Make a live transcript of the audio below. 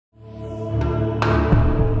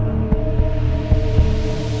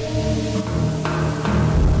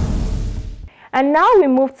And now we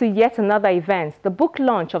move to yet another event, the book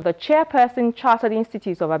launch of the chairperson, Chartered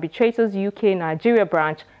Institute of Arbitrators UK Nigeria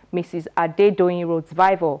branch, Mrs. Adedoyin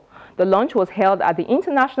RhodesVivour. The launch was held at the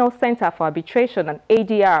International Center for Arbitration and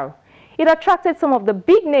ADR. It attracted some of the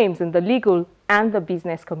big names in the legal and the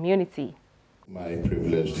business community. My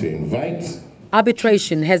privilege to invite.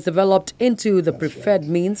 Arbitration has developed into the preferred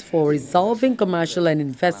means for resolving commercial and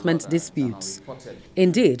investment disputes.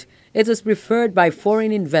 Indeed, it is preferred by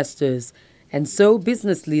foreign investors, and so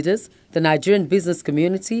business leaders, the Nigerian business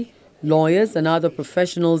community, lawyers and other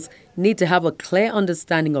professionals need to have a clear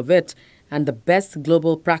understanding of it and the best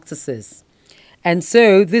global practices. And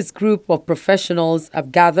so this group of professionals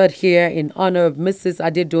have gathered here in honor of Mrs.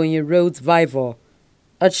 Adedoyin RhodesVivour,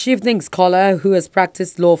 a Chieftain scholar who has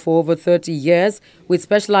practiced law for over 30 years with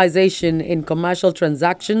specialization in commercial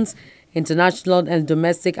transactions, international and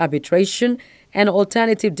domestic arbitration, and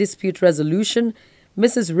alternative dispute resolution.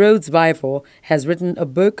 Mrs. RhodesVivour has written a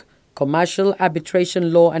book, Commercial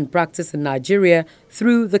Arbitration Law and Practice in Nigeria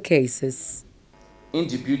Through the Cases.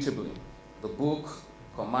 Indisputably, the book,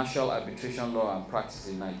 Commercial Arbitration Law and Practice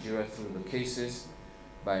in Nigeria Through the Cases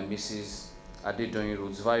by Mrs. Adedoyin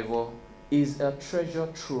RhodesVivour is a treasure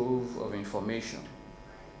trove of information,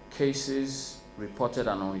 cases reported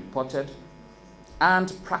and unreported,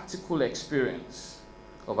 and practical experience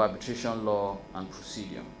of arbitration law and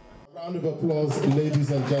procedure. A round of applause,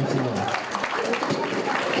 ladies and gentlemen.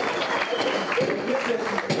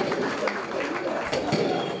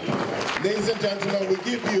 Ladies and gentlemen, we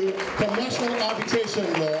give you Commercial Arbitration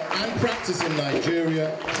Law and Practice in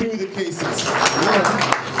Nigeria Through the Cases.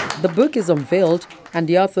 The book is unveiled and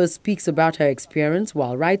the author speaks about her experience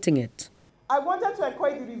while writing it. I wanted to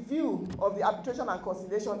encourage the review of the Arbitration and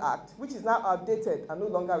Conciliation Act, which is now outdated and no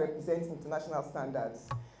longer represents international standards.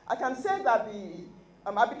 I can say that the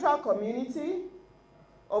arbitral community,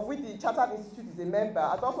 of which the Chartered Institute is a member,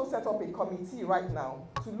 has also set up a committee right now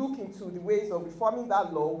to look into the ways of reforming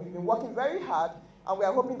that law. We've been working very hard, and we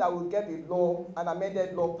are hoping that we'll get a law, an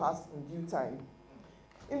amended law passed in due time.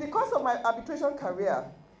 In the course of my arbitration career,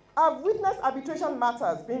 I've witnessed arbitration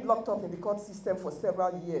matters being locked up in the court system for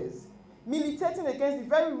several years, militating against the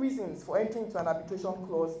very reasons for entering into an arbitration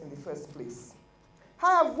clause in the first place.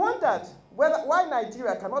 I have wondered why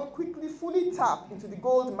Nigeria cannot quickly fully tap into the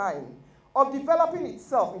gold mine of developing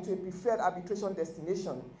itself into a preferred arbitration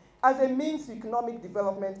destination as a means to economic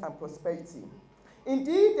development and prosperity.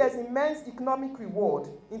 Indeed, there's immense economic reward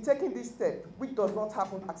in taking this step, which does not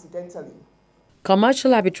happen accidentally.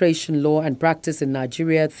 Commercial Arbitration Law and Practice in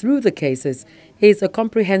Nigeria Through the Cases is a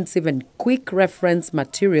comprehensive and quick reference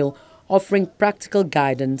material offering practical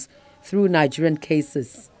guidance through Nigerian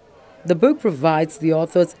cases. The book provides the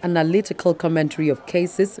author's analytical commentary of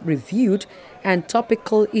cases reviewed and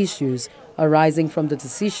topical issues arising from the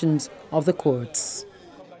decisions of the courts.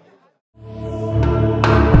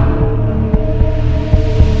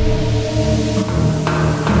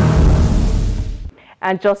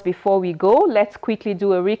 And just before we go, let's quickly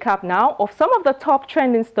do a recap now of some of the top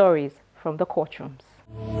trending stories from the courtrooms.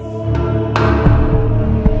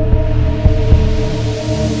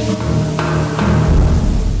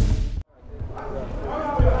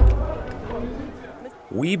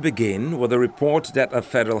 We begin with a report that a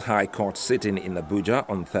federal high court sitting in Abuja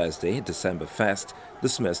on Thursday, December 1st,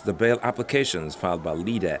 dismissed the bail applications filed by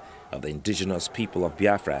leader of the indigenous people of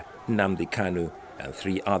Biafra, Nnamdi Kanu, and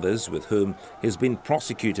 3 others with whom he's been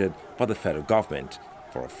prosecuted by the federal government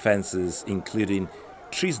for offences including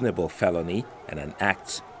treasonable felony and an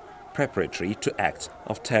act preparatory to act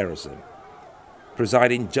of terrorism.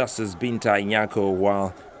 Presiding Justice Binta Nyako,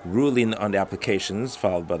 while ruling on the applications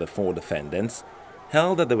filed by the 4 defendants,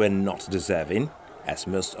 held that they were not deserving, as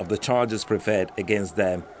most of the charges preferred against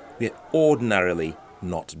them were ordinarily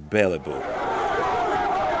not bailable.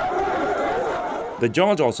 The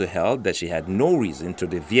judge also held that she had no reason to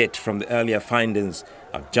deviate from the earlier findings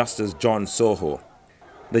of Justice John Soho.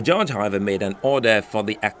 The judge, however, made an order for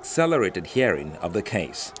the accelerated hearing of the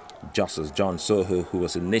case. Justice John Soho, who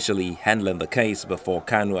was initially handling the case before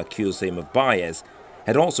Kanu accused him of bias,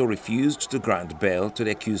 had also refused to grant bail to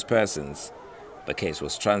the accused persons. The case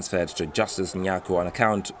was transferred to Justice Nyako on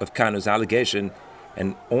account of Kanu's allegation,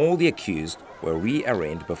 and all the accused were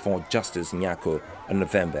rearraigned before Justice Nyako on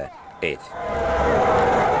November 8th.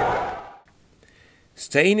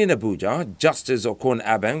 Staying in Abuja, Justice Okon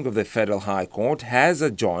Abeng of the Federal High Court has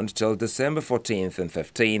adjourned till December 14th and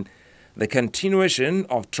 15th the continuation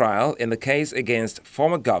of trial in the case against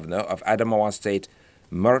former governor of Adamawa State,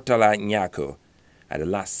 Murtala Nyako. At the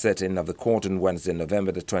last sitting of the court on Wednesday,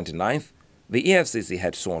 November the 29th, the EFCC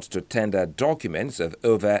had sought to tender documents of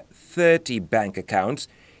over 30 bank accounts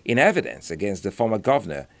in evidence against the former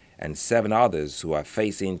governor and 7 others who are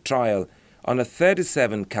facing trial on a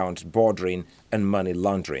 37-count bordering and money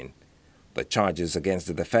laundering. The charges against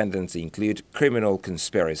the defendants include criminal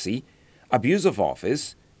conspiracy, abuse of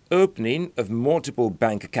office, opening of multiple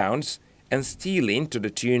bank accounts, and stealing to the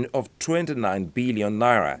tune of 29 billion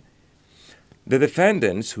naira. The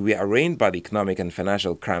defendants, who were arraigned by the Economic and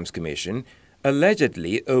Financial Crimes Commission,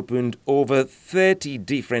 allegedly opened over 30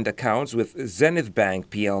 different accounts with Zenith Bank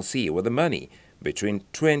PLC with the money between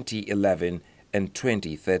 2011 and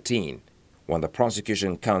 2013. When the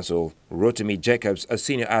prosecution counsel, Rotimi Jacobs, a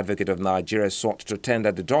senior advocate of Nigeria, sought to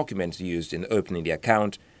tender the documents used in opening the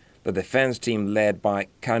account, the defense team led by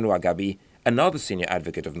Kanu Agabi, another senior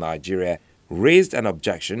advocate of Nigeria, raised an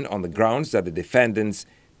objection on the grounds that the defendants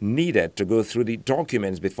needed to go through the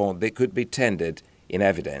documents before they could be tendered in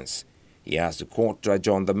evidence. He asked the court to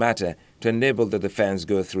adjourn the matter to enable the defense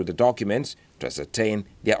go through the documents to ascertain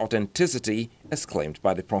their authenticity as claimed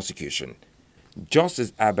by the prosecution.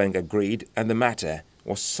 Justice Abeng agreed, and the matter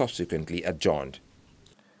was subsequently adjourned.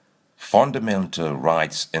 Fundamental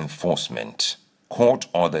rights enforcement. Court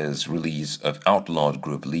orders release of outlawed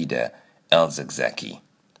group leader El-Zakzaky.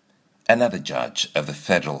 Another judge of the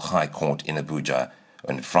Federal High Court in Abuja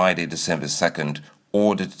on Friday, December 2nd,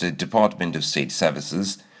 ordered the Department of State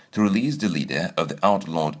Services to release the leader of the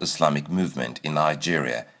outlawed Islamic movement in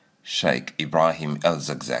Nigeria, Sheikh Ibrahim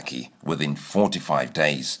El-Zakzaky, within 45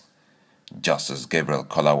 days. Justice Gabriel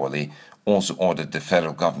Kolawole also ordered the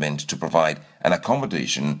federal government to provide an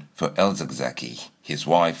accommodation for El-Zakzaky, his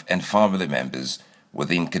wife and family members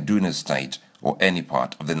within Kaduna State or any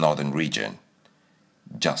part of the northern region.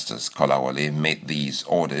 Justice Kolawole made these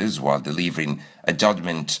orders while delivering a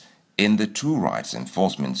judgment in the 2 rights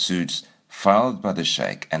enforcement suits filed by the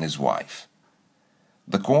Sheikh and his wife.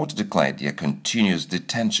 The court declared their continuous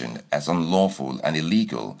detention as unlawful and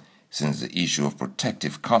illegal since the issue of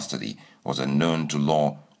protective custody was unknown to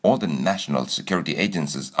law or the National Security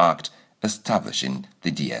Agencies Act establishing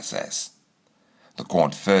the DSS. The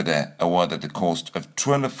court further awarded the cost of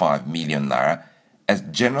 25 million naira as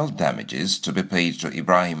general damages to be paid to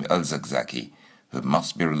Ibrahim El-Zakzaky, who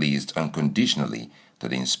must be released unconditionally to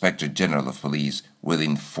the Inspector General of Police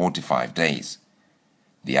within 45 days.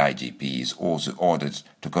 The IGP is also ordered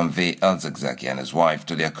to convey El-Zakzaky and his wife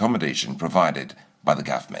to the accommodation provided by the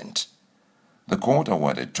government. The court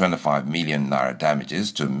awarded 25 million naira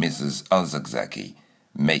damages to Mrs. El-Zakzaky,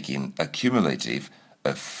 making a cumulative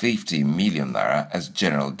of 50 million naira as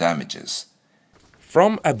general damages.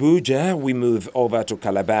 From Abuja, we move over to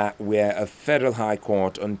Calabar, where a federal high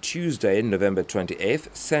court on Tuesday, November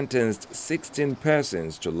 28th, sentenced 16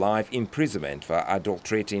 persons to life imprisonment for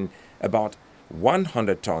adulterating about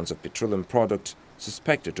 100 tons of petroleum product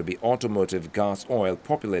suspected to be automotive gas oil,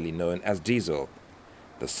 popularly known as diesel.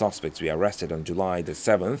 The suspects were arrested on July the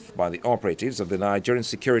 7th by the operatives of the Nigerian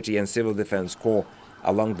Security and Civil Defense Corps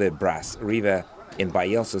along the Brass River in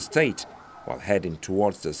Bayelsa State while heading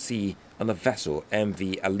towards the sea on the vessel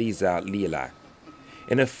MV Aliza Lila.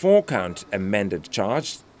 In a 4-count amended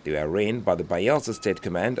charge, they were arraigned by the Bayelsa State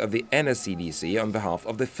Command of the NSCDC on behalf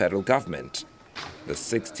of the federal government. The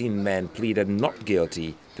 16 men pleaded not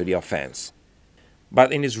guilty to the offense.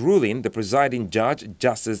 But in his ruling, the presiding judge,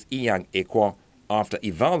 Justice Iyang Ekwo, after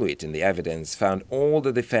evaluating the evidence, found all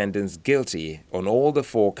the defendants guilty on all the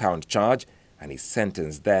 4-count charge, and he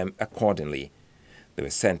sentenced them accordingly. They were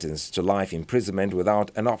sentenced to life imprisonment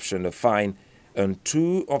without an option of fine on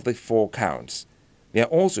 2 of the 4 counts. They are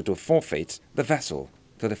also to forfeit the vessel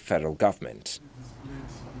to the federal government.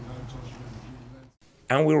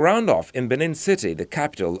 And we round off in Benin City, the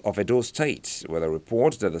capital of Edo State, with a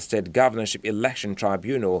report that the State Governorship Election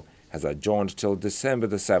Tribunal has adjourned till December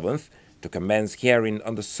the 7th to commence hearing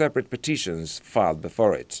on the separate petitions filed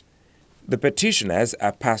before it. The petitioners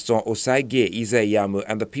are Pastor Osagie Izeyamu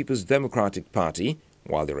and the People's Democratic Party,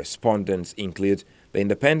 while the respondents include the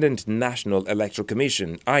Independent National Electoral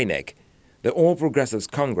Commission, INEC, the All Progressives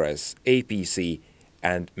Congress, APC,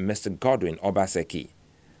 and Mr. Godwin Obaseki.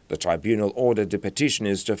 The tribunal ordered the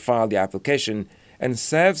petitioners to file the application and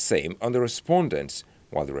serve same on the respondents,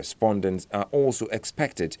 while the respondents are also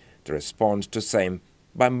expected to respond to same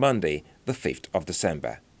by Monday, the 5th of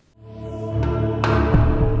December.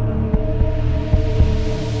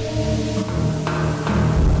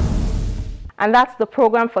 And that's the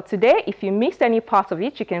program for today. If you missed any part of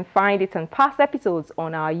it, you can find it on past episodes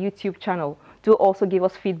on our YouTube channel. Do also give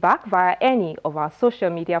us feedback via any of our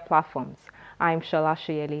social media platforms. I'm Shola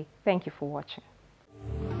Shoyele. Thank you for watching.